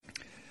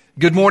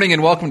Good morning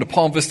and welcome to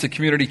Palm Vista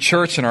Community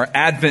Church and our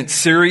Advent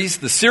series.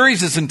 The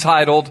series is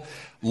entitled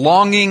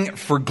Longing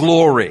for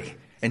Glory.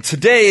 And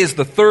today is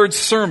the third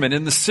sermon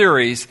in the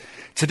series.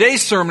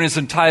 Today's sermon is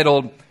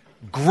entitled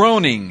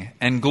Groaning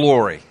and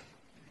Glory.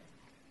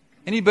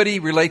 Anybody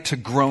relate to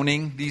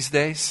groaning these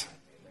days?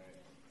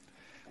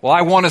 Well,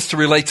 I want us to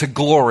relate to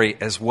glory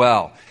as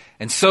well.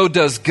 And so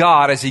does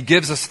God as He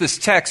gives us this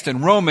text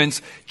in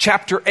Romans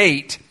chapter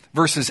 8,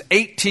 verses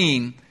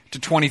 18 to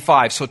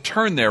 25. So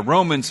turn there,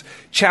 Romans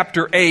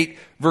chapter 8,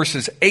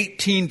 verses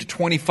 18 to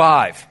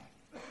 25.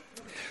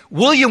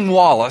 William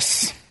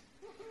Wallace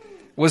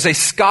was a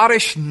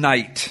Scottish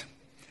knight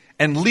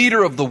and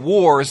leader of the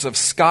wars of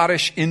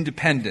Scottish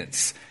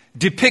independence,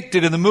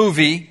 depicted in the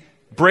movie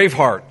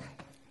Braveheart.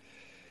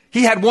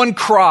 He had one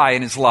cry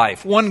in his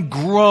life, one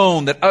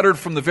groan that uttered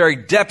from the very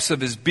depths of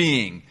his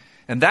being,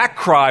 and that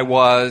cry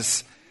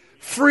was,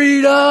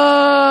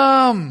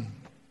 freedom!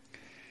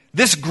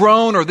 This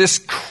groan or this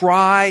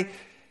cry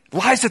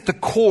lies at the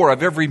core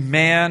of every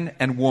man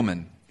and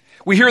woman.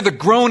 We hear the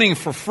groaning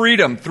for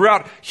freedom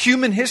throughout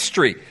human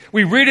history.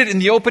 We read it in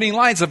the opening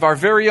lines of our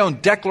very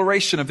own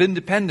Declaration of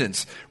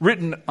Independence,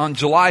 written on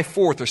July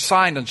 4th or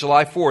signed on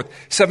July 4th,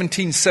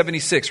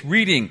 1776.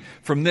 Reading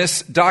from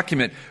this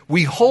document,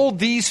 we hold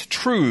these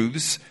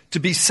truths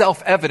to be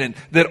self-evident,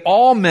 that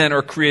all men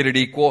are created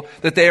equal,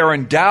 that they are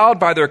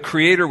endowed by their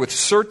Creator with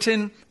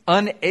certain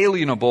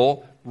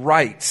unalienable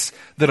rights,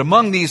 that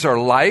among these are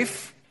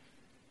life,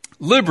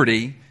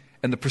 liberty,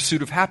 and the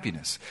pursuit of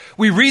happiness.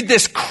 We read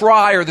this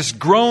cry or this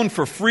groan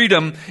for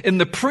freedom in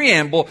the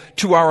preamble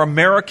to our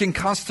American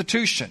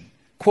Constitution.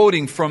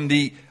 Quoting from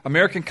the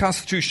American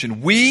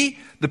Constitution, we,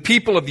 the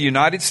people of the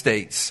United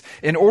States,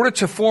 in order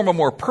to form a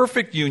more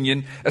perfect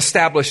union,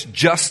 establish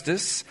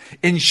justice,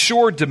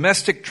 ensure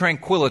domestic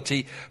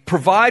tranquility,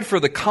 provide for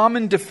the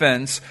common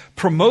defense,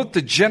 promote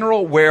the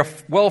general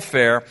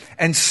welfare,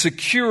 and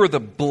secure the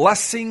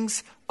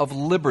blessings of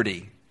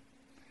liberty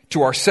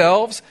to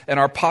ourselves and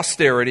our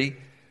posterity,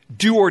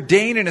 do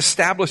ordain and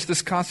establish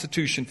this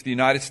Constitution for the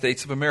United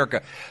States of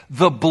America.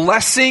 The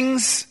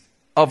blessings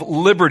of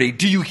liberty.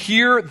 Do you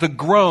hear the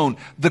groan,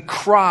 the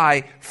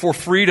cry for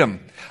freedom?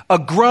 A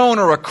groan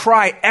or a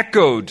cry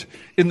echoed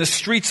in the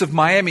streets of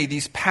Miami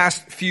these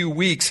past few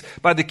weeks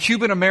by the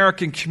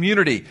Cuban-American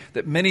community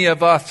that many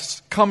of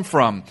us come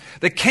from,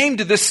 that came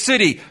to this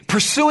city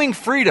pursuing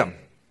freedom.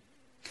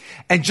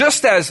 And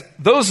just as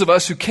those of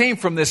us who came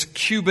from this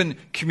Cuban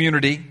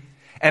community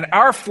and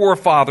our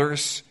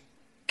forefathers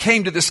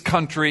came to this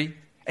country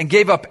and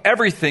gave up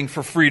everything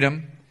for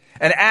freedom,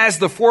 and as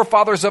the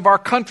forefathers of our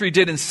country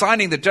did in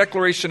signing the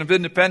Declaration of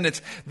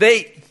Independence,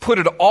 they put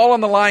it all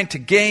on the line to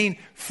gain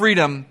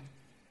freedom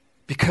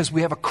because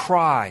we have a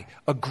cry,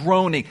 a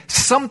groaning,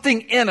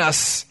 something in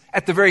us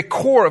at the very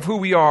core of who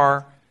we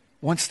are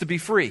wants to be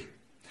free.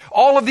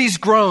 All of these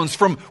groans,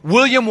 from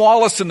William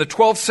Wallace in the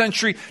 12th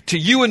century to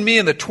you and me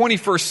in the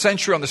 21st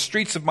century on the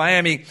streets of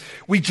Miami,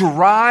 we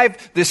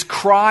derive this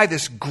cry,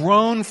 this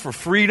groan for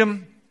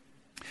freedom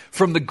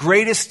from the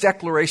greatest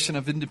Declaration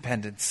of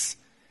Independence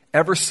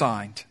ever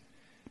signed,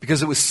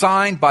 because it was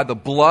signed by the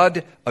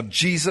blood of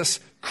Jesus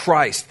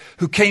Christ,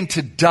 who came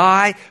to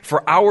die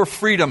for our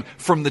freedom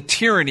from the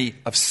tyranny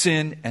of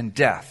sin and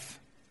death.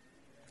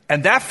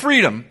 And that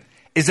freedom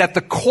is at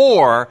the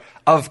core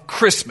of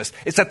Christmas.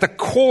 It's at the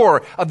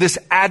core of this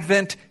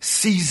Advent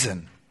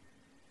season.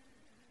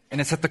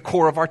 And it's at the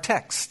core of our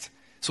text.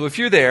 So if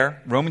you're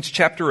there, Romans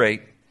chapter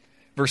 8,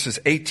 verses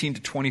 18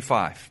 to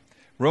 25.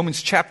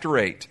 Romans chapter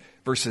 8,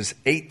 verses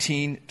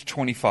 18 to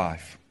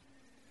 25.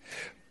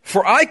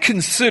 For I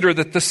consider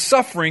that the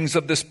sufferings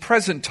of this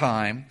present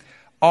time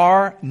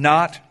are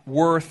not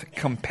worth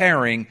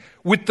comparing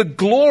with the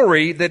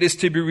glory that is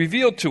to be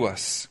revealed to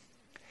us.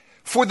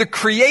 For the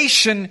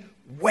creation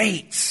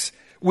waits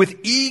with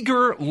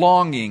eager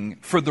longing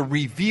for the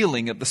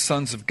revealing of the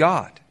sons of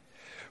God.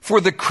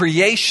 For the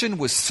creation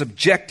was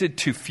subjected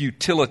to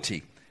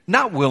futility,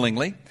 not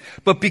willingly,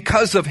 but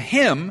because of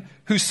Him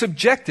who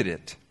subjected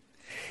it,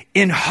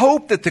 in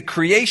hope that the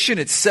creation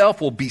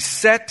itself will be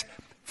set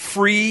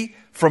free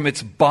from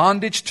its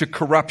bondage to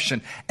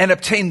corruption and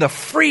obtain the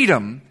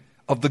freedom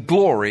of the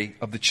glory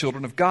of the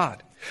children of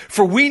God.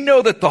 For we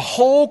know that the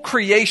whole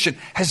creation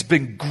has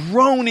been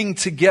groaning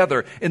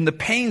together in the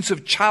pains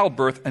of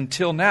childbirth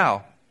until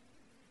now.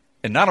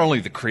 And not only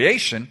the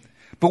creation,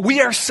 but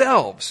we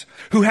ourselves,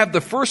 who have the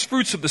first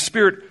fruits of the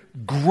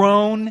Spirit,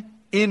 groan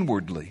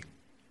inwardly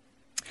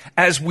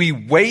as we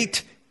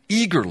wait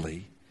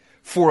eagerly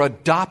for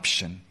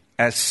adoption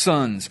as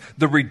sons,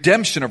 the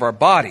redemption of our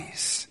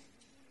bodies.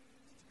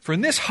 For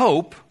in this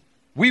hope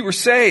we were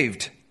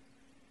saved.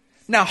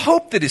 Now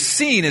hope that is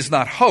seen is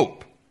not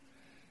hope.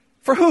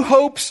 For who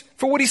hopes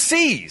for what he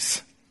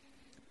sees?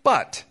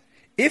 But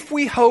if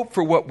we hope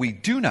for what we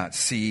do not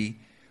see,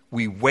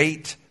 we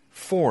wait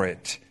for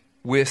it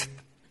with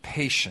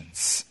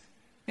patience.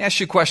 Let me ask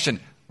you a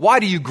question. Why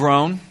do you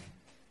groan?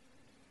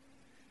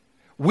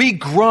 We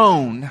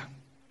groan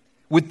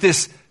with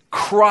this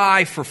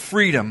cry for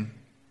freedom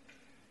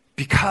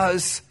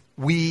because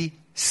we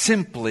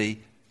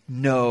simply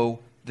know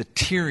the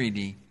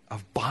tyranny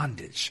of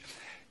bondage.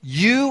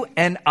 You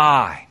and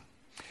I,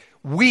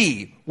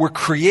 we were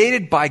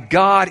created by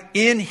God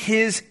in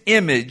His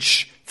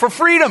image for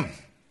freedom.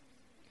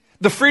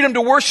 The freedom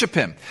to worship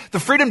Him. The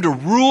freedom to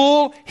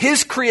rule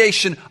His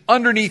creation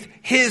underneath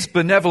His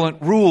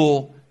benevolent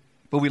rule.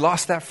 But we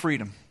lost that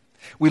freedom.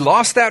 We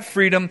lost that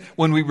freedom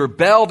when we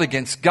rebelled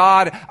against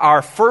God.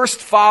 Our first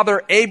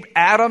father,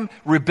 Adam,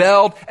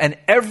 rebelled, and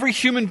every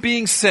human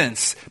being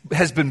since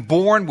has been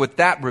born with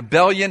that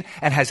rebellion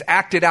and has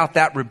acted out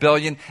that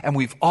rebellion. And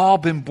we've all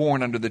been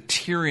born under the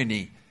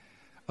tyranny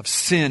of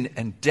sin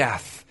and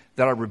death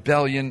that our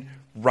rebellion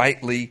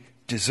rightly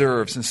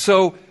deserves. And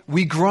so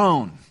we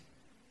groan.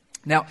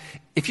 Now,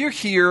 if you're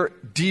here,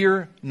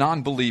 dear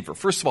non-believer,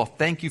 first of all,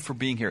 thank you for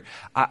being here.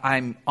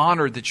 I'm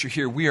honored that you're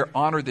here. We are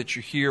honored that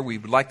you're here. We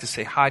would like to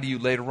say hi to you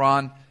later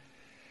on.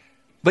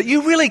 But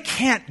you really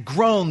can't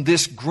groan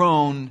this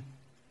groan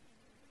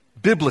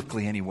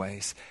biblically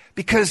anyways,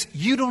 because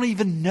you don't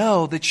even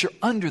know that you're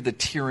under the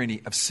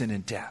tyranny of sin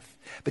and death.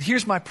 But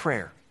here's my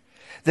prayer,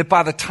 that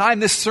by the time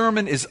this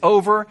sermon is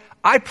over,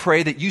 I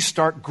pray that you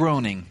start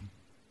groaning.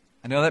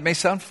 I know that may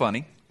sound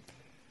funny.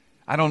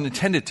 I don't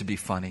intend it to be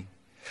funny.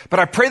 But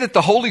I pray that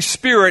the Holy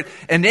Spirit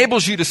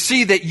enables you to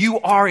see that you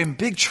are in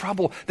big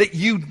trouble, that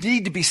you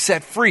need to be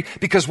set free.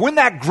 Because when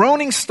that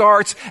groaning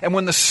starts and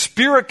when the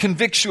Spirit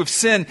convicts you of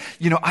sin,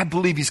 I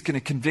believe He's going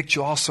to convict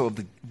you also of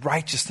the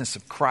righteousness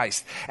of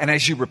Christ. And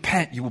as you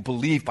repent, you will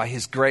believe by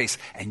His grace,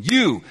 and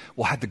you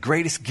will have the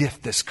greatest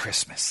gift this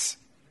Christmas.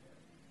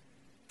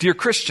 Dear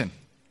Christian,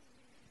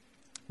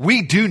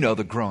 we do know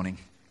the groaning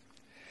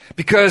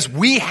because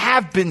we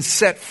have been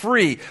set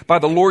free by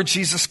the Lord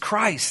Jesus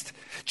Christ.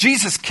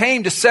 Jesus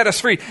came to set us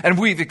free, and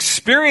we've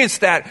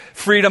experienced that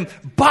freedom,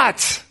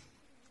 but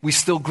we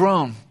still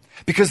groan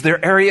because there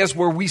are areas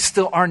where we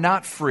still are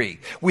not free.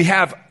 We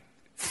have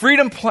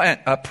freedom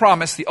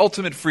promised, the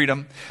ultimate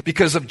freedom,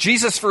 because of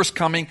Jesus' first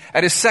coming,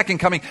 at His second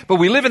coming, but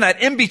we live in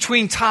that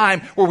in-between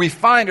time where we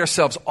find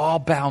ourselves all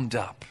bound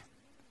up.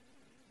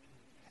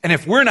 And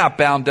if we're not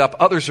bound up,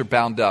 others are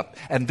bound up,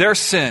 and their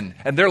sin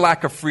and their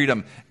lack of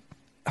freedom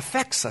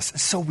affects us.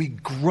 And so we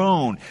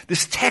groan.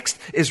 This text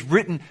is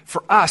written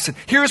for us. And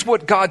here's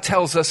what God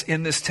tells us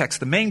in this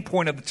text, the main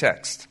point of the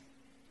text.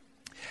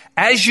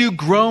 As you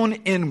groan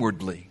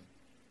inwardly,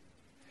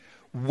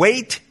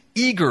 wait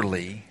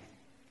eagerly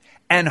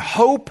and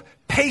hope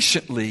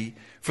patiently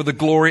for the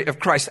glory of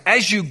Christ.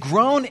 As you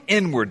groan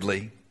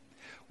inwardly,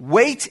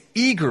 wait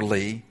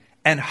eagerly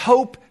and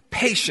hope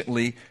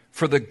patiently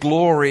for the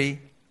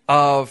glory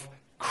of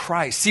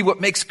Christ. See,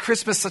 what makes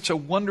Christmas such a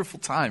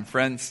wonderful time,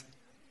 friends,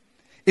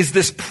 is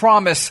this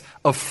promise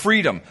of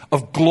freedom,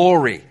 of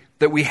glory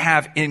that we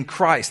have in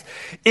Christ.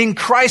 In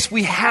Christ,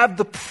 we have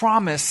the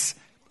promise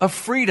of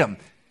freedom,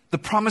 the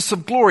promise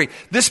of glory.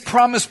 This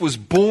promise was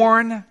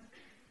born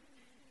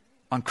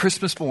on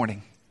Christmas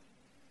morning,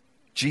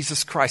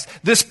 Jesus Christ.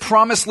 This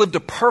promise lived a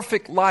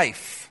perfect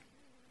life.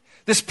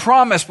 This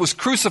promise was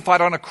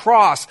crucified on a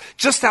cross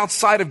just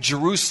outside of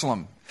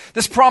Jerusalem.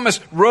 This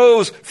promise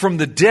rose from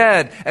the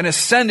dead and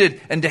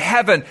ascended into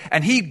heaven.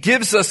 And He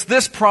gives us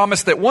this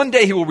promise that one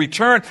day He will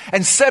return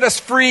and set us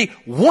free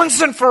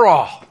once and for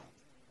all.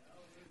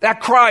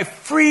 That cry,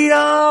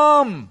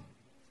 freedom,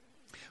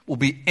 will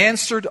be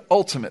answered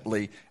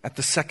ultimately at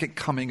the second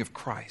coming of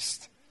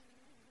Christ.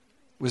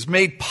 It was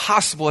made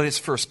possible at His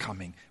first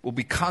coming. It will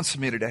be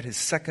consummated at His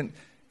second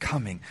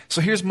coming.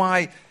 So here's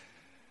my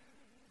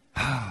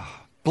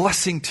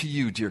blessing to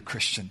you, dear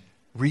Christian.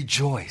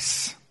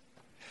 Rejoice.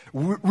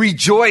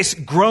 Rejoice,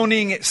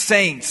 groaning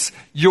saints,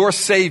 your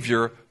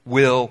Savior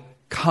will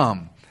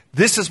come.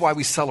 This is why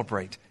we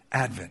celebrate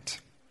Advent.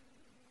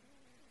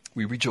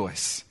 We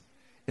rejoice.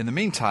 In the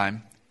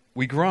meantime,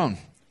 we groan.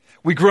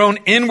 We groan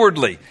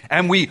inwardly,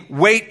 and we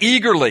wait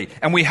eagerly,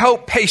 and we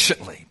hope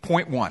patiently.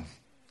 Point one,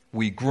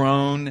 we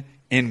groan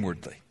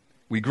inwardly.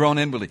 We groan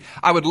inwardly.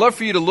 I would love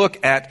for you to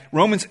look at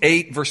Romans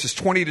 8, verses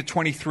 20 to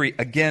 23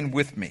 again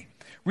with me.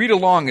 Read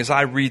along as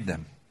I read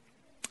them,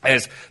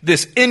 as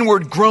this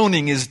inward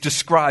groaning is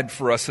described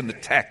for us in the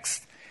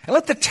text. And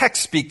let the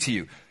text speak to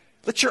you.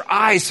 Let your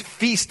eyes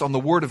feast on the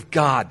Word of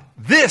God.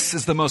 This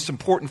is the most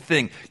important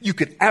thing you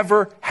could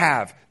ever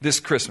have this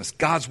Christmas,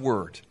 God's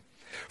Word.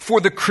 For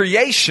the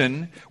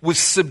creation was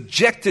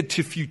subjected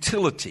to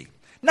futility,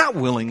 not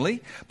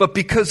willingly, but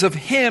because of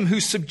Him who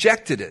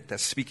subjected it.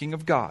 That's speaking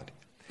of God.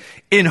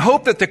 In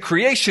hope that the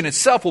creation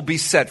itself will be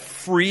set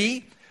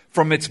free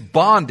from its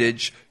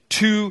bondage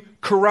to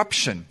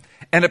corruption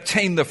and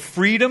obtain the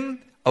freedom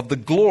of the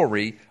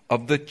glory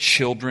of the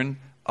children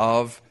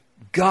of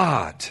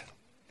God.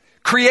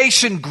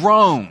 Creation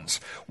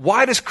groans.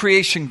 Why does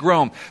creation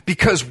groan?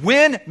 Because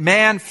when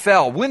man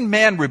fell, when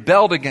man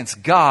rebelled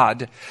against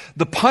God,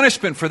 the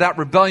punishment for that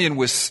rebellion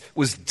was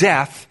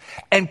death,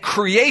 and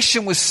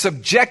creation was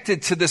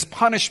subjected to this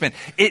punishment.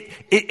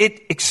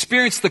 It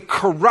experienced the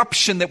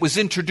corruption that was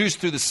introduced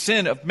through the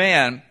sin of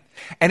man,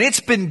 and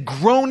it's been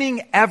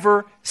groaning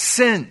ever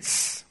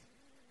since.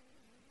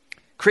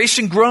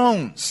 Creation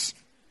groans.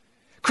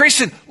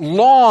 Creation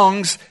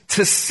longs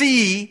to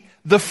see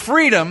the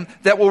freedom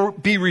that will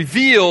be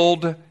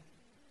revealed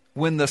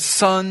when the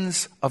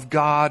sons of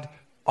God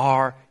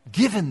are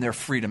given their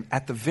freedom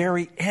at the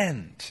very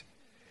end.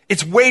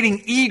 It's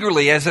waiting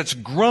eagerly as it's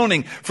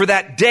groaning for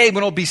that day when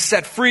it'll be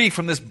set free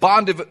from this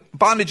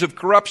bondage of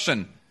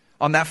corruption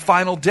on that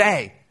final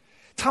day.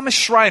 Thomas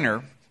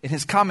Schreiner, in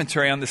his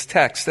commentary on this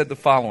text, said the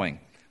following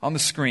on the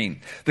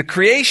screen. The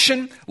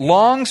creation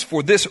longs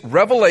for this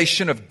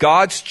revelation of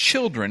God's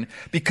children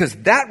because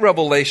that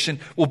revelation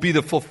will be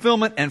the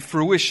fulfillment and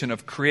fruition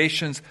of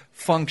creation's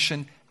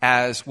function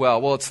as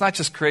well. Well, it's not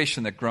just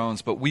creation that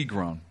groans, but we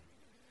groan.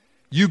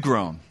 You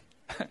groan.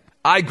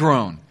 I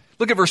groan.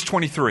 Look at verse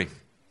 23.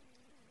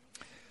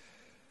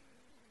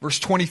 Verse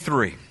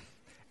 23.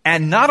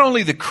 And not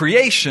only the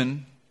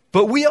creation,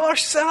 but we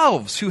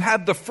ourselves who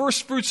have the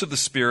first fruits of the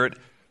Spirit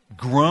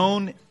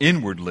groan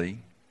inwardly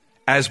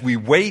as we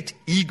wait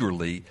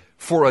eagerly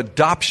for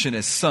adoption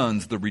as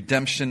sons, the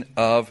redemption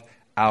of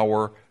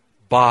our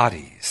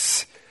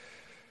bodies.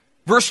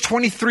 Verse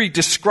 23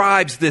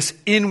 describes this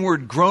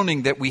inward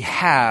groaning that we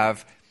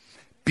have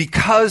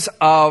because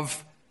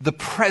of the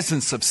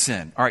presence of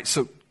sin. All right,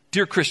 so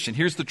dear Christian,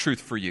 here's the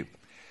truth for you.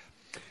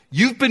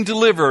 You've been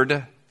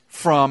delivered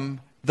from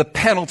the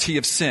penalty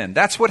of sin.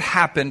 That's what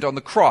happened on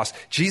the cross.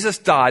 Jesus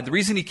died. The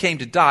reason he came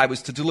to die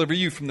was to deliver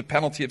you from the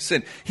penalty of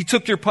sin. He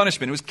took your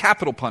punishment. It was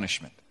capital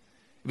punishment.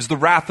 It was the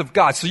wrath of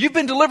God. So you've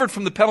been delivered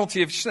from the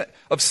penalty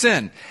of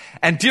sin.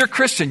 And dear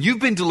Christian, you've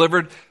been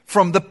delivered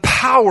from the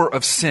power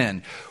of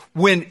sin.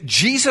 When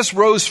Jesus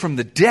rose from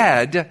the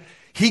dead,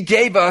 he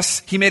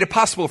made it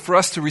possible for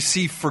us to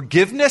receive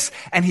forgiveness,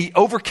 and he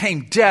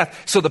overcame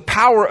death. So the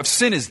power of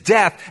sin is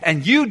death.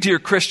 And you, dear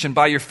Christian,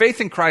 by your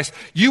faith in Christ,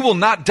 you will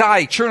not die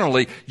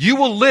eternally. You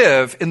will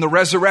live in the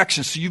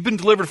resurrection. So you've been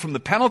delivered from the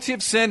penalty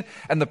of sin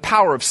and the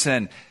power of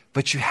sin,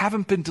 but you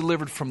haven't been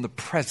delivered from the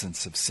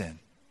presence of sin.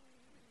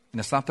 And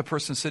it's not the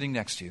person sitting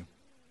next to you.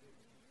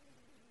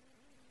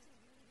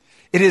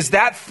 It is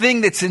that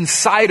thing that's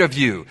inside of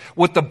you,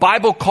 what the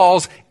Bible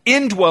calls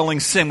indwelling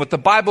sin, what the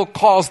Bible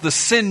calls the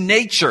sin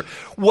nature,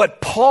 what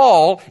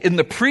Paul in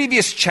the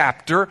previous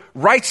chapter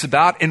writes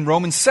about in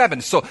Romans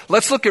 7. So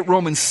let's look at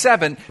Romans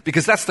 7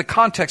 because that's the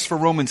context for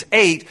Romans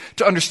 8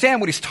 to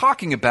understand what he's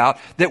talking about,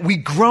 that we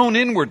groan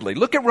inwardly.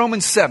 Look at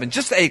Romans 7,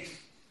 just a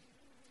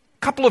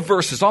couple of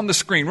verses on the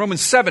screen.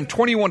 Romans 7,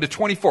 21 to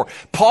 24.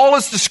 Paul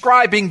is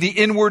describing the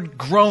inward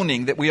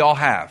groaning that we all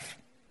have.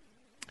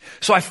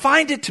 So I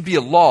find it to be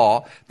a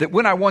law that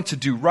when I want to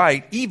do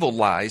right, evil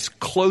lies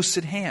close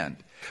at hand.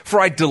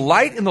 For I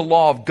delight in the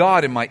law of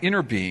God in my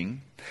inner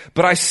being,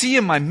 but I see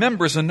in my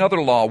members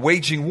another law,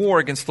 waging war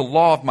against the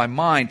law of my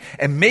mind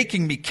and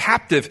making me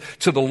captive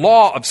to the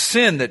law of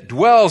sin that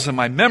dwells in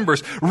my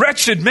members.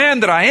 Wretched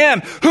man that I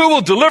am, who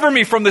will deliver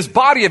me from this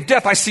body of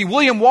death? I see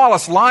William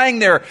Wallace lying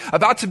there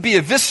about to be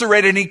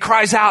eviscerated, and he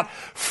cries out,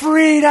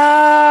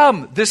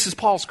 freedom! This is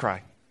Paul's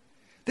cry.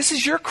 This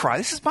is your cry.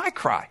 This is my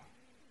cry.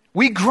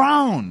 We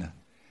groan.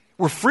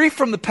 We're free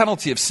from the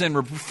penalty of sin.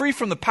 We're free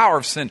from the power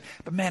of sin.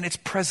 But man, its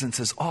presence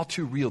is all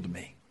too real to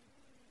me.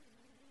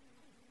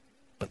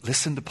 But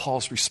listen to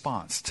Paul's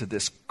response to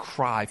this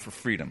cry for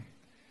freedom.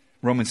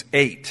 Romans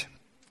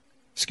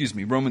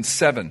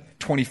 7,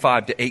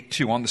 25 to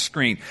 8:2 on the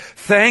screen.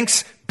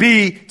 Thanks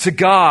be to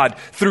God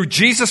through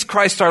Jesus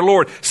Christ our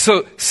Lord.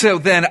 So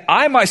then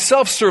I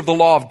myself serve the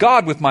law of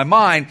God with my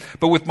mind,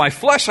 but with my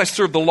flesh I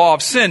serve the law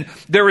of sin.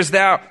 There is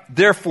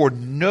therefore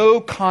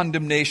no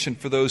condemnation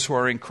for those who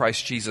are in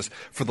Christ Jesus.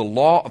 For the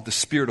law of the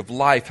Spirit of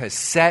life has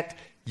set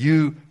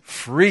you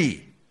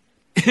free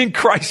in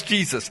Christ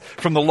Jesus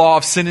from the law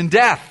of sin and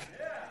death.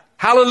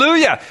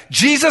 Hallelujah.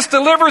 Jesus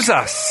delivers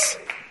us.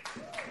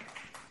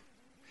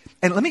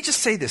 And let me just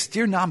say this,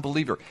 dear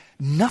non-believer,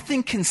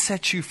 nothing can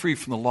set you free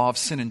from the law of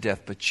sin and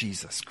death but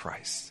Jesus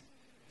Christ.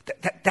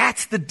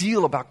 That's the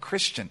deal about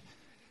Christian.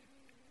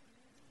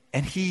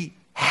 And he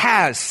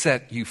has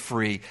set you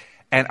free.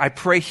 And I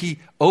pray he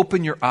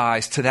open your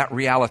eyes to that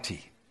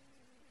reality,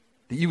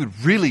 that you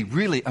would really,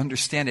 really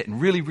understand it and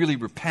really, really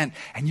repent,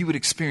 and you would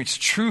experience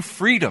true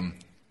freedom.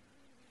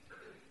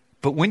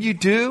 But when you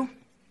do,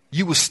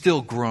 you will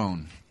still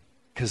groan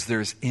because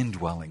there's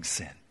indwelling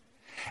sin.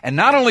 And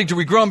not only do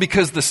we groan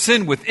because the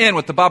sin within,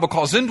 what the Bible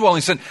calls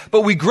indwelling sin,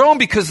 but we groan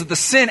because of the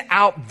sin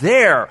out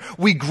there.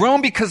 We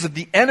groan because of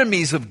the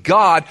enemies of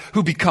God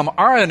who become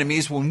our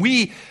enemies when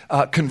we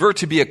convert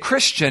to be a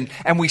Christian.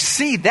 And we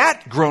see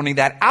that groaning,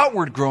 that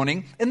outward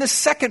groaning, in the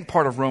second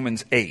part of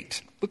Romans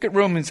 8. Look at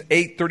Romans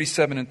 8,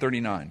 37 and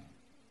 39.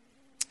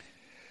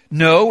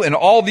 No, in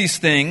all these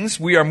things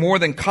we are more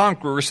than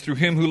conquerors through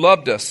him who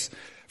loved us.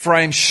 For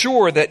I am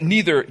sure that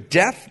neither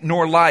death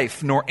nor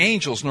life, nor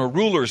angels, nor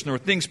rulers, nor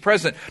things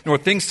present, nor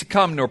things to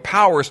come, nor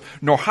powers,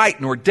 nor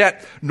height, nor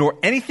depth, nor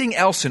anything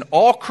else in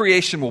all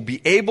creation will be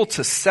able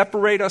to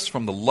separate us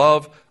from the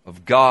love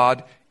of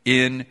God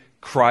in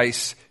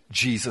Christ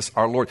Jesus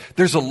our Lord.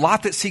 There's a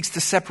lot that seeks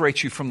to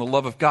separate you from the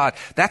love of God.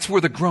 That's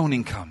where the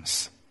groaning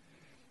comes.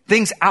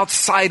 Things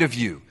outside of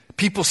you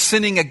people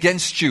sinning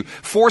against you,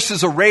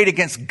 forces arrayed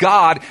against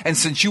God, and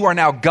since you are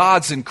now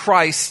God's in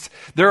Christ,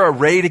 they're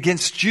arrayed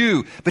against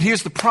you. But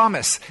here's the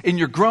promise. In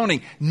your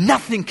groaning,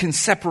 nothing can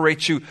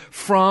separate you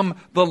from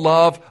the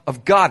love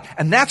of God.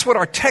 And that's what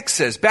our text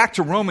says. Back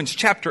to Romans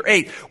chapter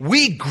 8.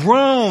 We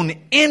groan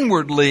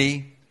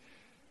inwardly,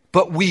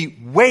 but we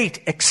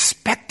wait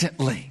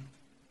expectantly.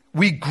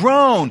 We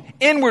groan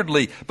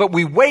inwardly, but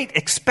we wait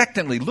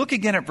expectantly. Look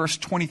again at verse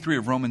 23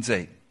 of Romans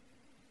 8.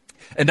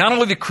 And not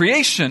only the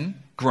creation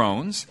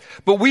groans,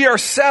 but we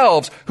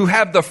ourselves who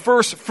have the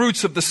first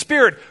fruits of the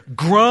Spirit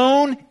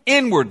groan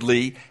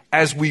inwardly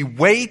as we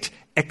wait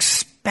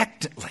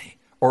expectantly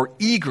or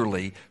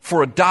eagerly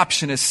for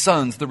adoption as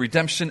sons, the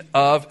redemption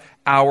of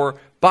our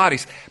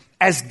bodies.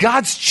 As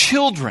God's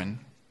children,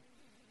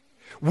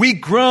 we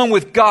groan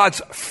with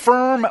God's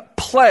firm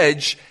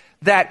pledge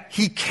that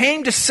He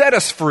came to set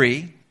us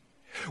free.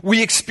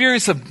 We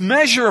experience a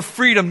measure of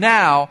freedom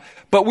now,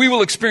 but we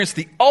will experience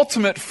the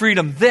ultimate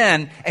freedom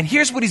then. And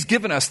here's what He's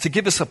given us to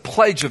give us a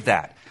pledge of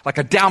that, like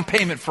a down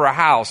payment for a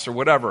house or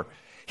whatever.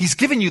 He's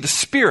given you the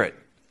Spirit.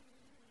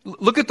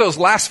 Look at those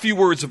last few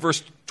words of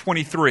verse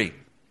 23.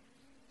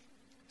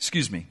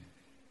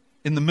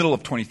 In the middle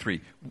of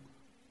 23.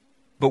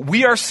 But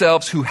we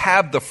ourselves who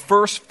have the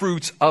first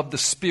fruits of the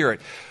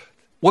Spirit.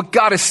 What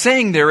God is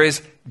saying there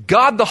is,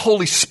 God the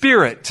Holy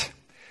Spirit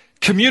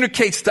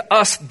communicates to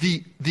us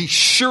the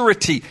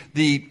surety,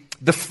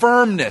 the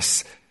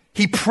firmness.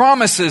 He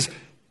promises,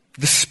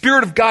 the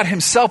Spirit of God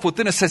Himself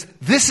within us says,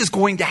 this is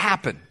going to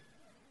happen.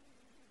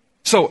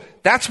 So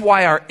that's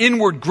why our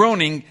inward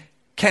groaning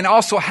can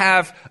also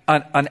have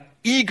an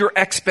eager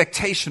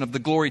expectation of the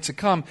glory to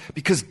come,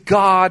 because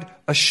God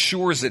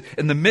assures it.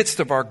 In the midst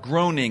of our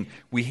groaning,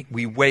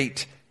 we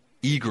wait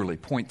eagerly.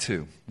 Point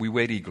 2, we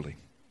wait eagerly.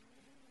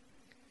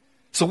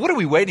 So what are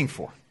we waiting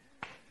for?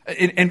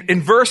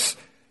 In verse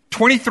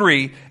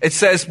 23, it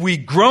says, we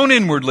groan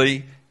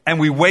inwardly and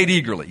we wait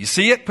eagerly. You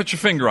see it? Put your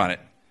finger on it.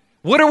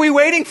 What are we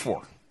waiting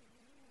for?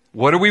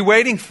 What are we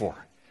waiting for?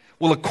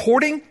 Well,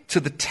 according to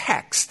the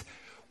text,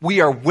 we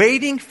are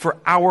waiting for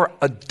our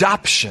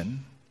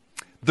adoption,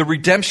 the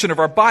redemption of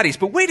our bodies.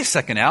 But wait a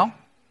second, Al.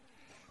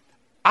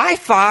 I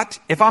thought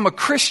if I'm a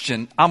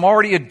Christian, I'm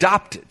already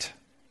adopted.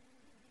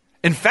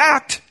 In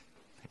fact,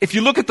 if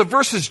you look at the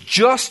verses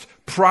just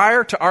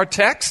prior to our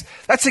text,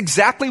 that's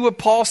exactly what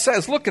Paul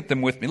says. Look at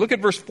them with me. Look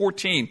at verse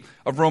 14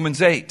 of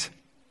Romans 8.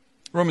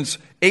 Romans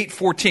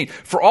 8:14.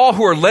 For all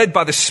who are led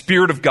by the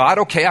Spirit of God,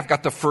 okay, I've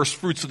got the first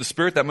fruits of the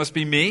Spirit, that must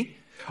be me,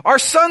 are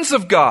sons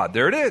of God.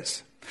 There it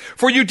is.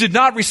 For you did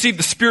not receive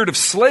the spirit of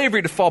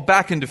slavery to fall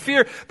back into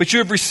fear, but you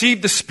have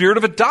received the spirit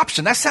of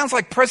adoption. That sounds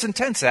like present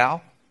tense,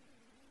 Al.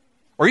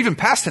 Or even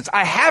past tense.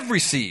 I have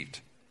received.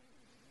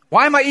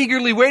 Why am I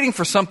eagerly waiting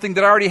for something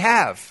that I already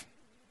have?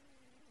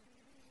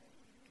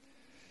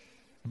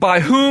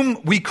 By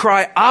whom we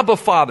cry, Abba,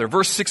 Father.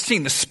 Verse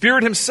 16, the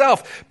Spirit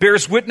Himself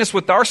bears witness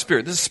with our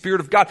spirit. This is the Spirit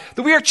of God.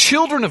 That we are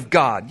children of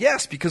God.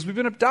 Yes, because we've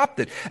been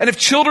adopted. And if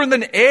children,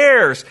 then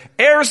heirs.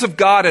 Heirs of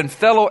God and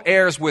fellow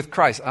heirs with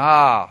Christ.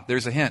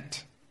 There's a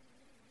hint.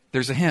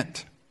 There's a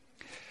hint.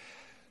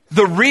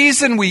 The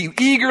reason we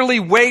eagerly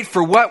wait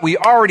for what we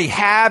already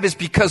have is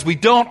because we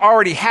don't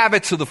already have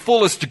it to the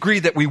fullest degree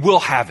that we will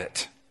have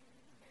it.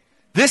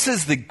 This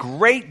is the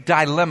great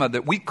dilemma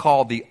that we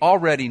call the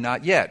already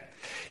not yet.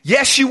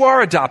 Yes, you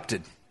are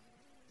adopted.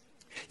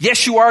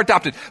 Yes, you are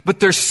adopted. But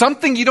there's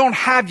something you don't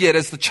have yet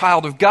as the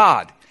child of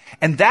God.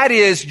 And that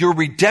is your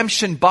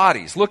redemption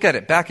bodies. Look at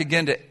it. Back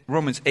again to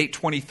Romans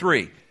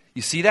 8:23.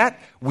 You see that?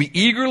 We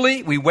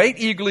wait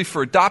eagerly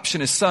for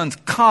adoption as sons,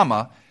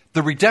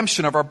 the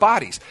redemption of our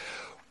bodies.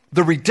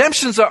 The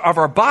redemption of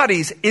our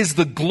bodies is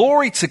the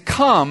glory to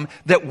come,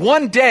 that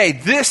one day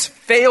this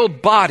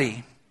failed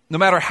body, no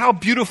matter how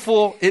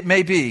beautiful it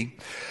may be,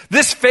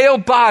 this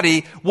failed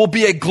body will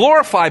be a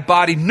glorified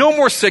body. No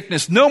more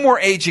sickness, no more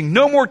aging,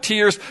 no more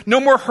tears, no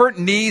more hurt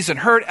knees and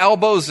hurt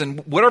elbows and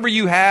whatever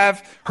you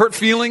have, hurt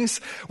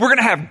feelings. We're going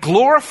to have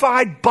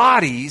glorified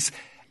bodies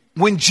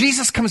when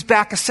Jesus comes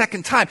back a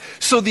second time.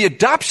 So the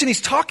adoption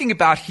He's talking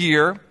about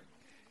here,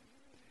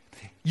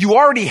 you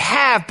already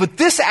have, but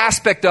this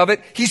aspect of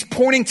it, He's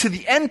pointing to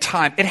the end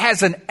time. It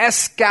has an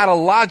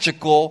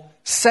eschatological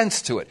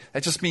sense to it.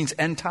 That just means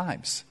end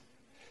times.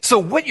 So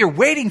what you're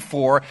waiting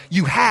for,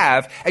 you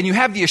have, and you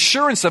have the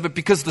assurance of it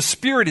because the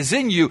Spirit is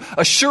in you,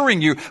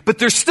 assuring you, but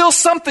there's still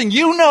something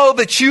you know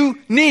that you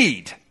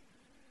need.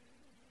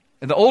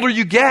 And the older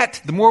you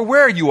get, the more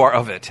aware you are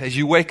of it as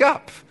you wake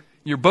up.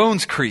 Your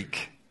bones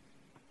creak.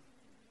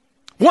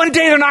 One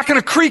day they're not going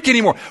to creak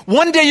anymore.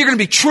 One day you're going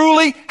to be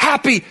truly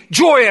happy,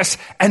 joyous,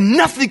 and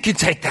nothing can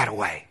take that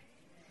away.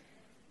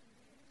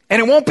 And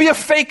it won't be a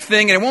fake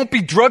thing, and it won't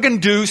be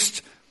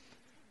drug-induced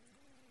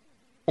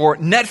or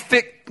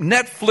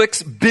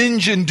Netflix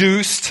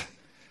binge-induced,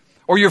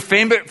 or your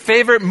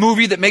favorite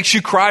movie that makes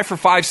you cry for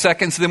 5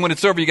 seconds, and then when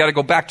it's over, you got to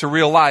go back to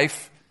real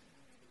life.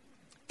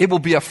 It will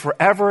be a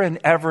forever and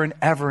ever and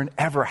ever and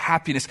ever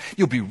happiness.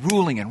 You'll be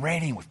ruling and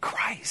reigning with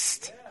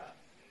Christ.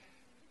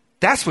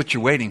 That's what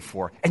you're waiting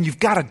for, and you've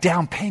got a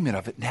down payment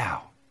of it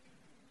now.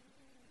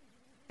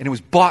 And it was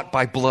bought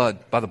by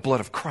the blood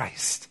of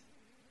Christ.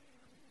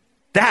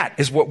 That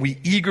is what we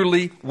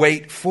eagerly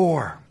wait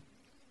for.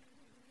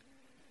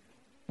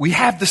 We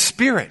have the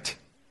Spirit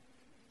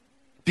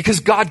because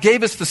God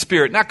gave us the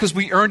Spirit, not because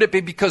we earned it,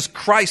 but because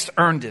Christ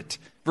earned it.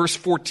 Verse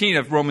 14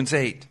 of Romans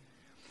 8.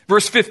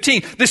 Verse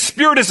 15, this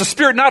Spirit is a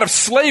spirit not of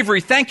slavery.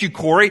 Thank you,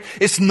 Corey.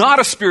 It's not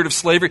a spirit of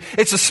slavery.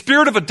 It's a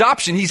spirit of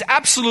adoption. He's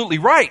absolutely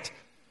right.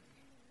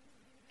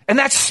 And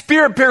that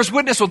Spirit bears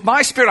witness with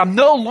my spirit. I'm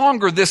no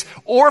longer this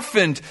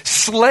orphaned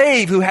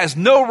slave who has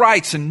no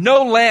rights and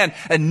no land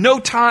and no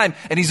time,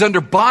 and he's under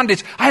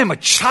bondage. I am a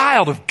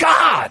child of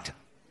God.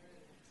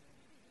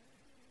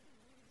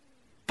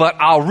 But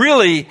I'll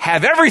really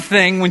have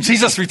everything when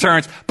Jesus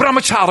returns, but I'm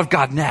a child of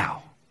God now.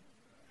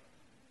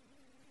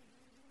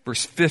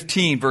 Verse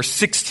 15, verse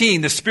 16,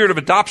 the Spirit of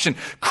adoption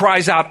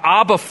cries out,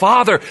 Abba,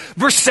 Father.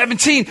 Verse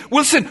 17,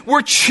 listen,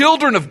 we're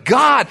children of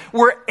God.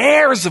 We're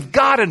heirs of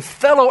God and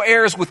fellow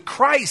heirs with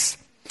Christ.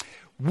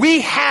 We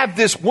have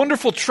this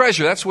wonderful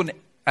treasure. That's what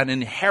an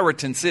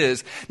inheritance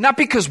is. Not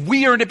because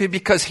we earned it, but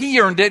because He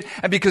earned it.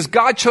 And because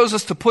God chose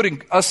us to put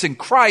us in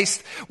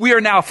Christ, we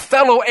are now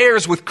fellow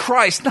heirs with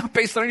Christ. Not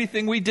based on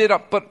anything we did,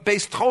 but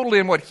based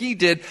totally on what He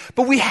did.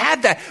 But we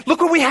had that.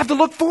 Look what we have to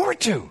look forward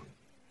to.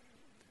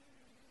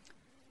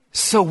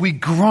 So we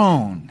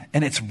groan,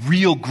 and it's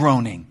real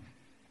groaning,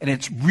 and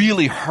it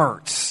really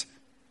hurts.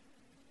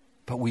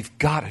 But we've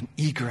got an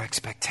eager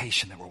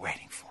expectation that we're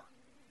waiting for.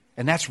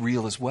 And that's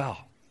real as well.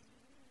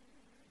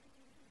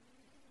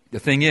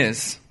 The thing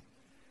is,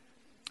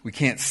 we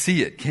can't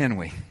see it, can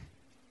we?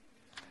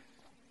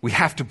 We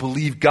have to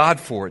believe God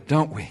for it,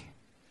 don't we?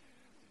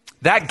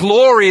 That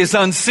glory is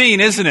unseen,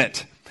 isn't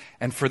it?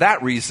 And for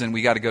that reason,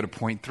 we got to go to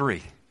point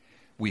 3.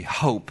 We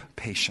hope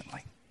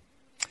patiently.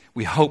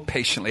 We hope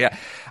patiently.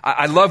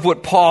 I love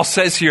what Paul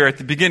says here at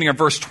the beginning of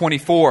verse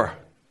 24.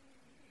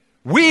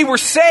 We were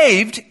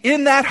saved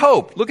in that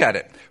hope. Look at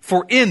it.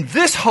 For in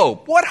this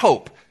hope, what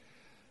hope?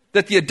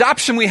 That the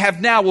adoption we have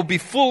now will be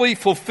fully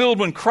fulfilled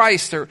when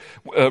Christ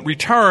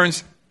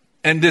returns,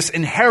 and this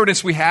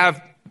inheritance we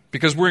have,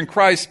 because we're in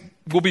Christ,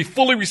 will be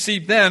fully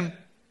received then.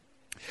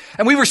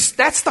 And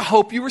that's the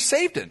hope you were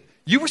saved in.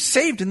 You were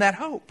saved in that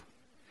hope.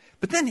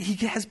 But then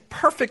he has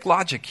perfect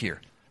logic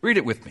here. Read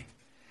it with me.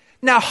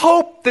 Now,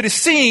 hope that is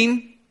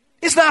seen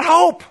is not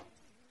hope.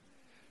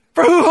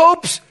 For who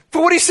hopes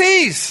for what he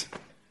sees?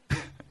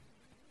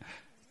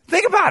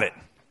 Think about it.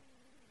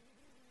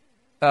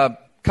 A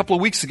couple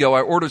of weeks ago,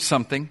 I ordered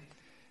something,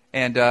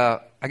 and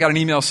I got an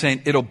email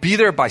saying it'll be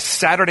there by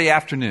Saturday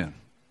afternoon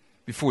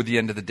before the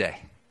end of the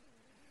day.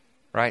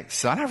 Right?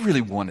 So I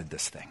really wanted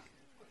this thing.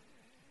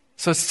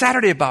 So it's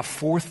Saturday about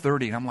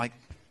 4:30, and I'm like,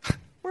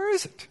 where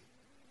is it?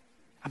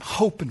 I'm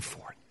hoping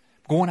for it.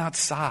 I'm going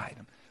outside.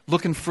 I'm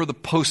looking for the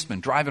postman,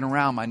 driving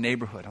around my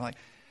neighborhood. I'm like,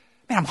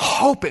 man, I'm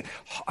hoping.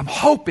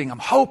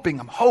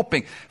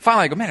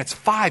 Finally, I go, man, it's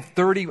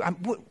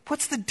 5:30.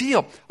 What's the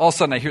deal? All of a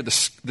sudden, I hear the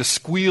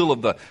squeal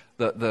of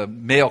the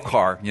mail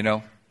car, you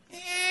know.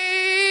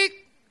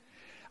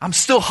 I'm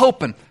still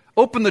hoping.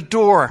 Open the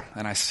door,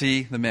 and I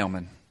see the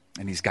mailman,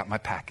 and he's got my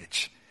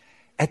package.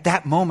 At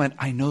that moment,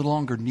 I no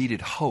longer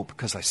needed hope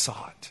because I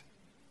saw it.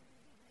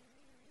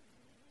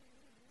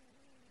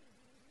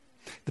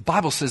 The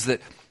Bible says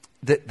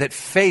that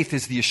faith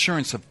is the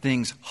assurance of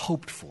things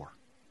hoped for.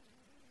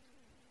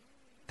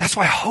 That's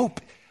why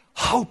hope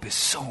is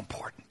so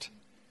important.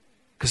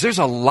 Because there's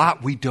a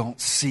lot we don't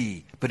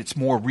see, but it's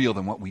more real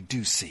than what we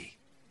do see.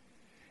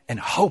 And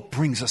hope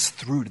brings us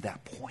through to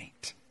that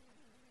point.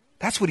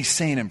 That's what he's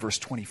saying in verse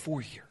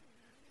 24 here.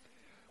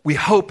 We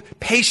hope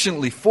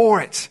patiently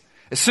for it.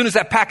 As soon as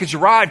that package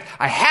arrived,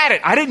 I had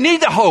it. I didn't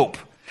need the hope.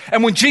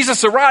 And when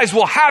Jesus arrives,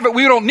 we'll have it.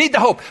 We don't need the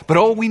hope.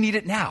 But we need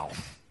it now.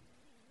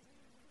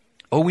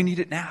 We need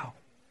it now.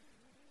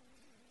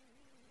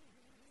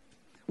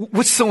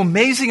 What's so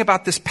amazing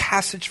about this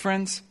passage,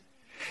 friends,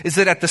 is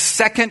that at the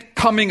second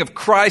coming of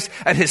Christ,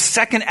 at his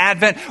second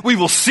advent, we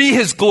will see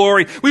his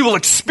glory. We will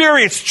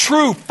experience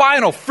true,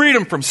 final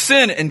freedom from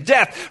sin and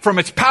death, from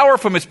its power,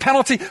 from its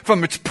penalty,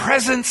 from its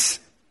presence.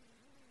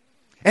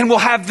 And we'll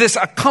have this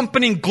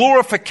accompanying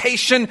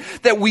glorification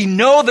that we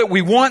know that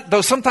we want,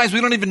 though sometimes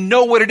we don't even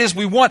know what it is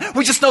we want.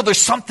 We just know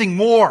there's something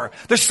more.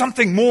 There's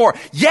something more.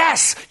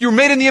 Yes, you're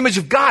made in the image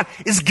of God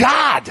is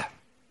God.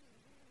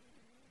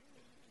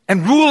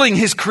 And ruling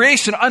his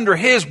creation under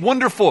his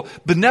wonderful,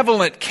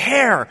 benevolent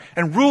care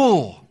and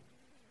rule.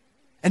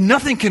 And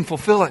nothing can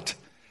fulfill it.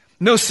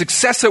 No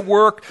success at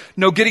work,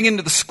 no getting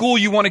into the school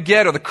you want to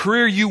get, or the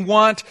career you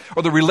want,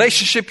 or the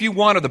relationship you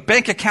want, or the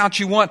bank account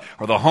you want,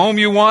 or the home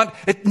you want.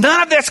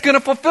 None of that's going to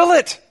fulfill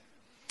it.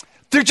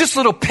 They're just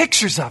little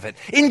pictures of it.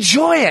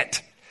 Enjoy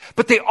it.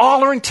 But they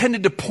all are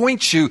intended to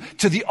point you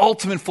to the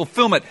ultimate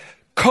fulfillment.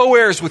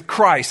 Co-heirs with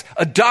Christ,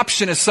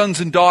 adoption as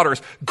sons and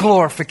daughters,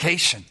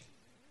 glorification.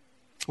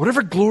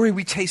 Whatever glory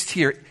we taste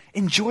here,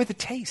 enjoy the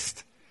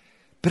taste.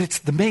 But it's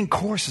the main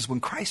course is when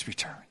Christ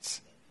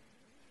returns.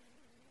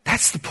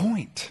 That's the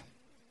point.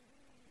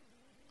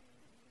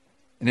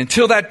 And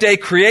until that day,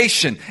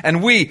 creation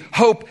and we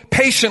hope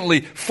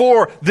patiently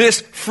for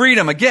this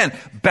freedom. Again,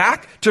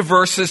 back to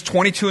verses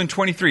 22 and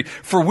 23.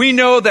 For we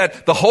know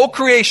that the whole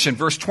creation,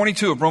 verse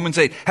 22 of Romans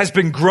 8, has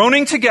been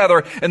groaning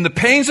together in the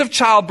pains of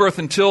childbirth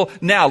until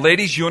now.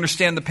 Ladies, you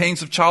understand the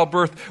pains of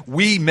childbirth?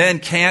 We men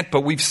can't,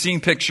 but we've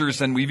seen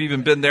pictures and we've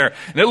even been there,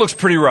 and it looks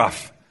pretty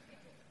rough.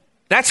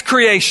 That's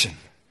creation.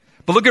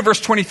 But look at verse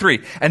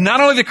 23. And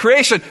not only the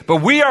creation, but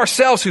we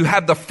ourselves who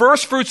have the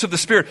first fruits of the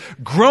Spirit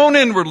groan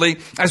inwardly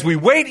as we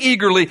wait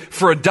eagerly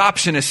for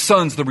adoption as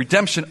sons, the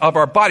redemption of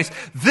our bodies.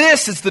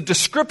 This is the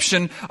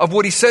description of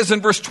what he says in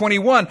verse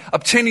 21,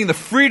 obtaining the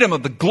freedom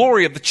of the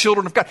glory of the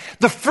children of God.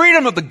 The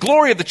freedom of the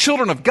glory of the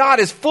children of God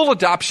is full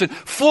adoption,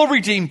 full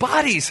redeemed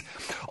bodies.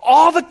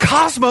 All the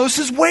cosmos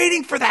is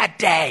waiting for that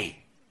day.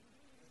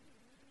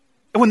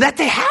 And when that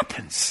day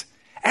happens,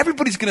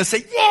 everybody's going to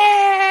say,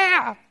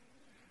 yeah!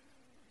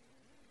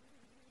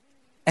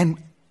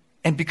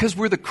 And because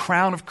we're the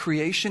crown of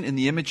creation in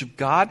the image of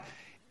God,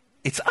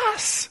 it's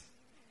us.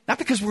 Not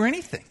because we're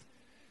anything,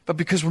 but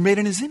because we're made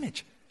in his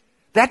image.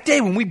 That day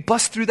when we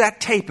bust through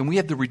that tape and we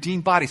have the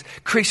redeemed bodies,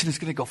 creation is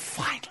going to go,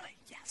 finally,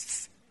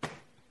 yes.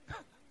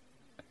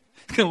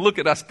 It's going to look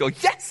at us and go,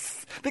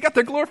 yes, they got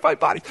their glorified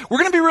bodies. We're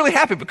going to be really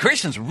happy, but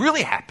creation's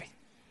really happy.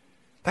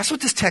 That's what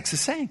this text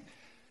is saying.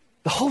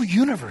 The whole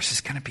universe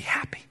is going to be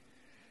happy.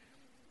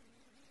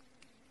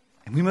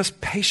 And we must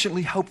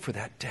patiently hope for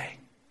that day.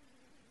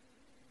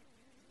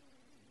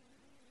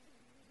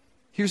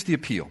 Here's the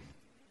appeal.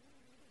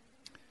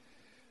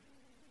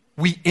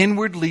 We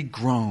inwardly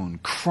groan,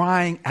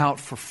 crying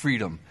out for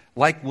freedom,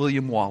 like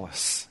William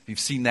Wallace. You've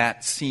seen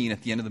that scene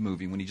at the end of the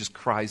movie when he just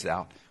cries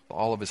out with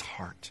all of his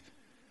heart.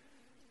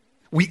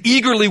 We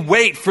eagerly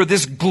wait for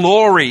this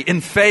glory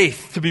in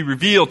faith to be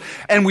revealed,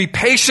 and we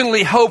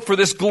patiently hope for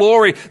this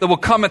glory that will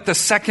come at the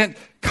second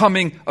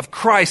coming of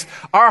Christ.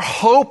 Our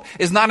hope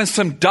is not in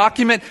some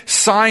document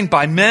signed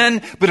by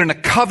men, but in a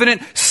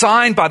covenant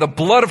signed by the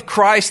blood of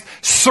Christ,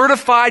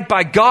 certified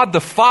by God the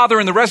Father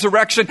in the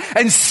resurrection,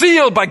 and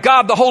sealed by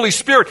God the Holy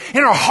Spirit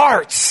in our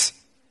hearts.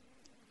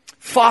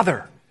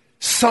 Father,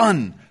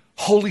 Son,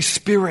 Holy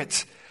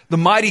Spirit, the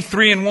mighty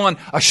three in one,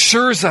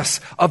 assures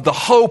us of the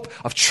hope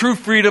of true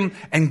freedom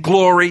and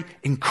glory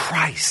in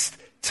Christ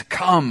to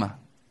come.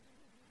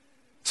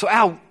 So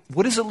Al,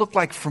 what does it look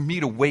like for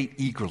me to wait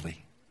eagerly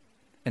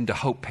and to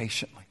hope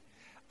patiently?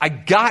 I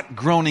got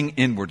groaning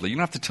inwardly. You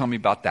don't have to tell me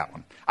about that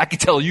one. I can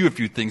tell you a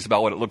few things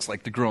about what it looks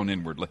like to groan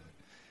inwardly.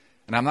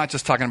 And I'm not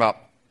just talking about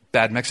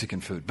bad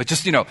Mexican food, but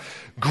just,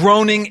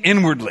 groaning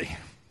inwardly.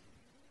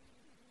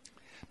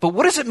 But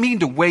what does it mean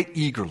to wait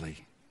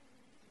eagerly?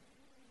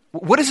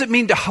 What does it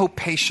mean to hope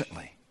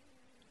patiently?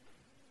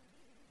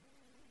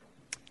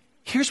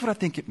 Here's what I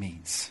think it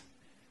means.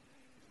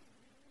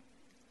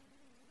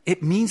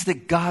 It means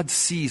that God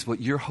sees what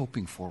you're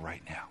hoping for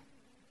right now.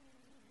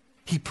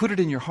 He put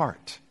it in your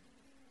heart.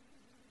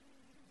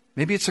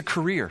 Maybe it's a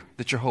career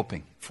that you're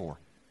hoping for,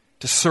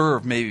 to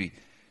serve maybe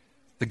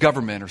the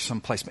government or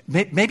someplace.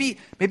 Maybe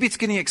it's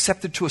getting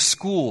accepted to a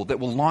school that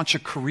will launch a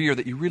career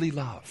that you really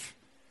love.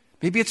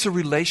 Maybe it's a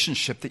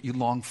relationship that you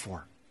long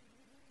for.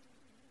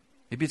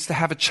 Maybe it's to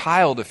have a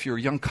child if you're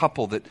a young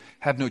couple that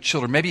have no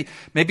children. Maybe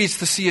it's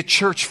to see a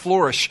church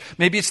flourish.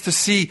 Maybe it's to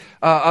see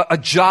a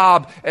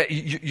job,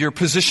 your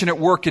position at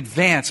work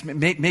advance.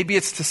 Maybe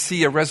it's to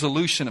see a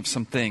resolution of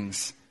some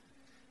things.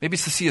 Maybe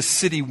it's to see a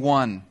city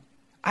won.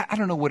 I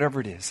don't know,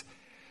 whatever it is.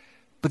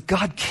 But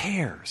God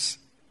cares.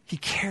 He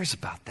cares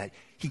about that.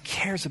 He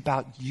cares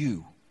about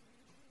you.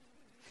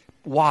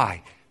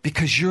 Why?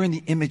 Because you're in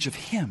the image of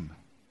Him.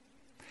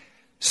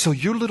 So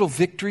your little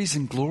victories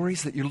and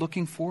glories that you're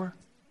looking for,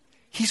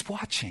 He's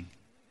watching.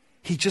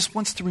 He just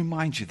wants to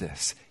remind you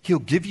this. He'll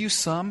give you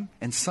some,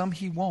 and some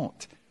He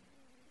won't.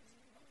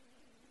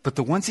 But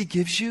the ones He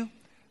gives you,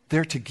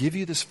 they're to give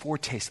you this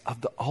foretaste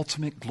of the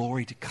ultimate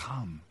glory to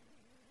come.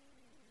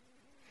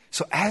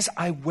 So as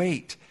I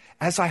wait,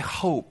 as I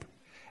hope,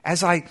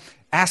 as I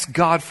ask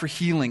God for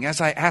healing,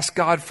 as I ask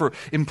God for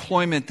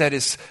employment that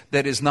is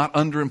not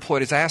underemployed,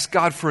 as I ask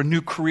God for a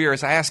new career,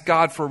 as I ask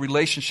God for a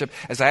relationship,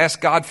 as I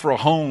ask God for a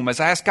home, as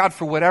I ask God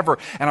for whatever,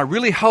 and I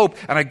really hope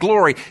and I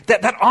glory,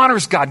 that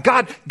honors God.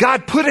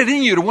 God put it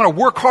in you to want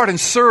to work hard and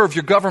serve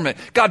your government.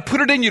 God put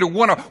it in you to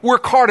want to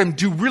work hard and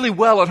do really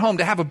well at home,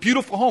 to have a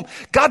beautiful home.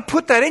 God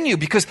put that in you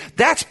because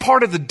that's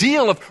part of the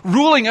deal of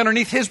ruling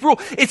underneath His rule.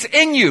 It's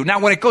in you. Now,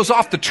 when it goes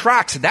off the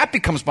tracks and that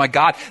becomes my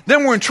God,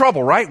 then we're in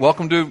trouble, right?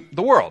 Welcome to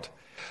the world.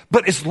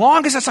 But as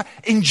long as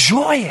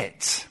enjoy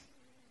it.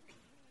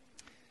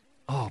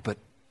 Oh, but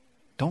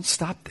don't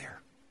stop there.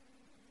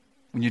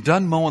 When you're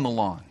done mowing the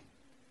lawn,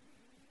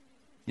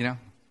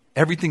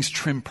 everything's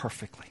trimmed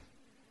perfectly.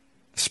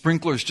 The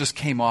sprinklers just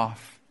came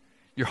off.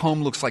 Your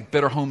home looks like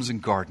Better Homes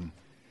and Garden.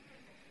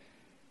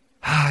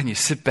 And you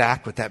sit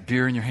back with that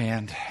beer in your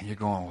hand, and you're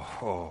going,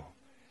 oh.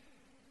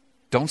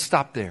 Don't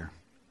stop there.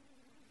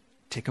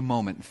 Take a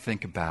moment and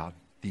think about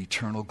the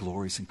eternal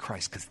glories in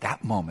Christ, because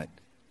that moment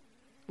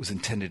was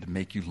intended to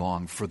make you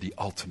long for the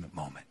ultimate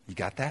moment. You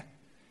got that?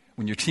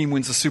 When your team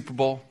wins the Super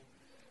Bowl,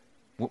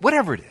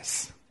 whatever it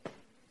is,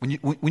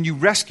 When you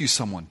rescue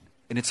someone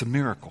and it's a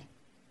miracle.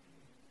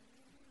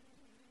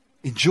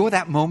 Enjoy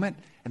that moment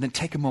and then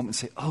take a moment and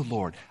say, oh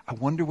Lord, I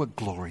wonder what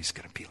glory is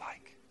going to be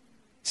like.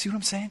 See what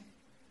I'm saying?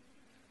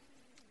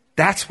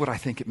 That's what I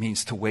think it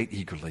means to wait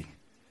eagerly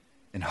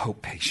and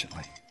hope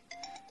patiently.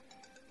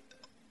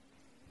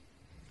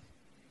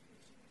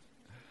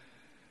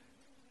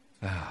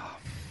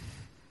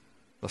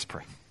 Let's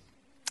pray.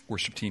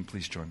 Worship team,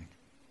 please join me.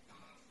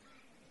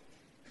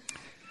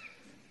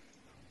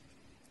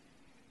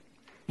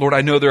 Lord,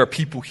 I know there are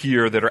people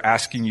here that are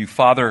asking you,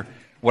 Father,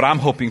 what I'm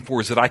hoping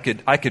for is that I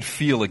could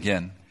feel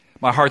again.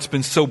 My heart's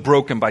been so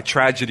broken by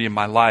tragedy in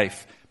my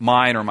life,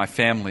 mine or my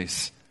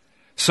family's.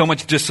 So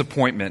much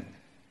disappointment.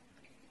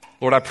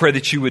 Lord, I pray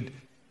that you would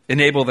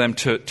enable them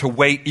to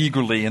wait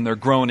eagerly in their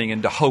groaning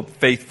and to hope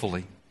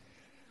faithfully.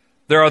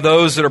 There are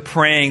those that are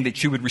praying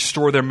that you would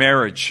restore their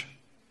marriage,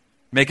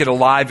 make it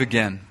alive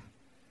again.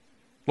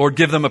 Lord,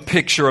 give them a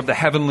picture of the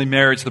heavenly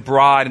marriage, the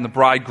bride and the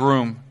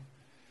bridegroom.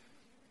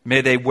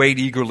 May they wait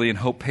eagerly and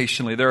hope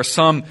patiently. There are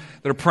some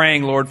that are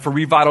praying, Lord, for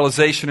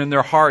revitalization in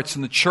their hearts,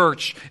 in the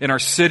church, in our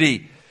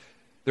city.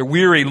 They're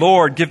weary.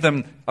 Lord, give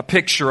them a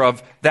picture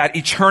of that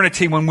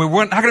eternity when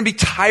we're not going to be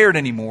tired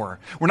anymore.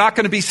 We're not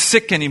going to be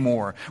sick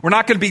anymore. We're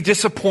not going to be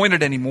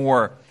disappointed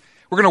anymore.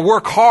 We're going to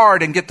work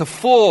hard and get the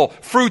full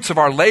fruits of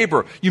our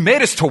labor. You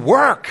made us to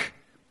work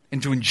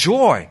and to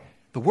enjoy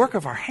the work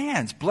of our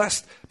hands,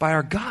 blessed by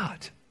our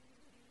God.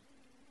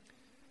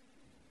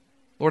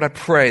 Lord, I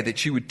pray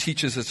that you would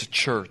teach us as a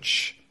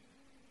church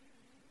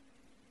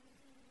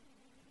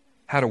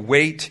how to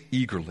wait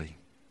eagerly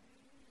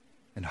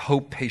and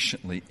hope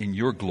patiently in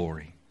your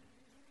glory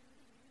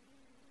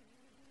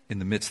in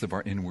the midst of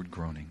our inward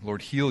groaning.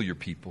 Lord, heal your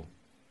people.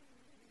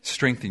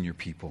 Strengthen your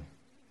people.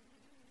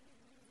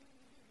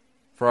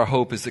 For our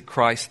hope is that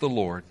Christ the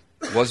Lord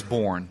was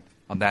born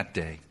on that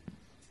day.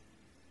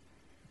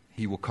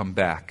 He will come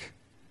back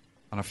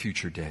on a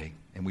future day,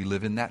 and we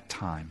live in that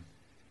time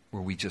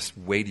where we just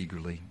wait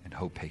eagerly and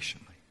hope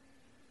patiently.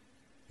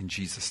 In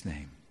Jesus'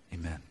 name,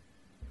 amen.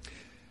 I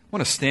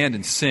want to stand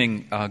and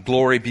sing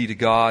Glory Be to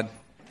God.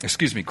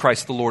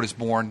 Christ the Lord is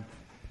born.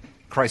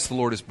 Christ the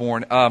Lord is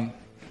born.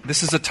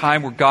 This is a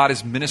time where God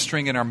is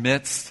ministering in our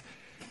midst.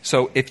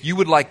 So if you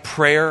would like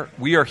prayer,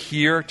 we are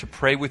here to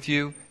pray with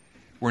you.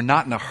 We're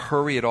not in a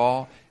hurry at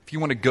all. If you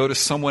want to go to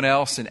someone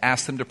else and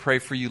ask them to pray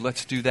for you,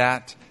 let's do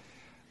that.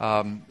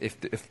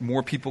 If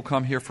more people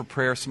come here for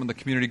prayer, some of the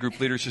community group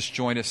leaders just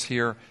join us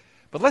here.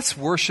 But let's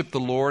worship the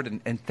Lord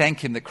and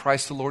thank Him that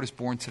Christ the Lord is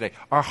born today.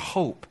 Our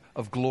hope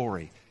of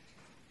glory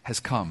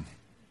has come.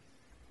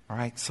 All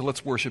right, so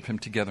let's worship Him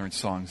together in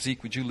song.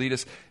 Zeke, would you lead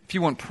us? If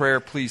you want prayer,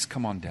 please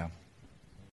come on down.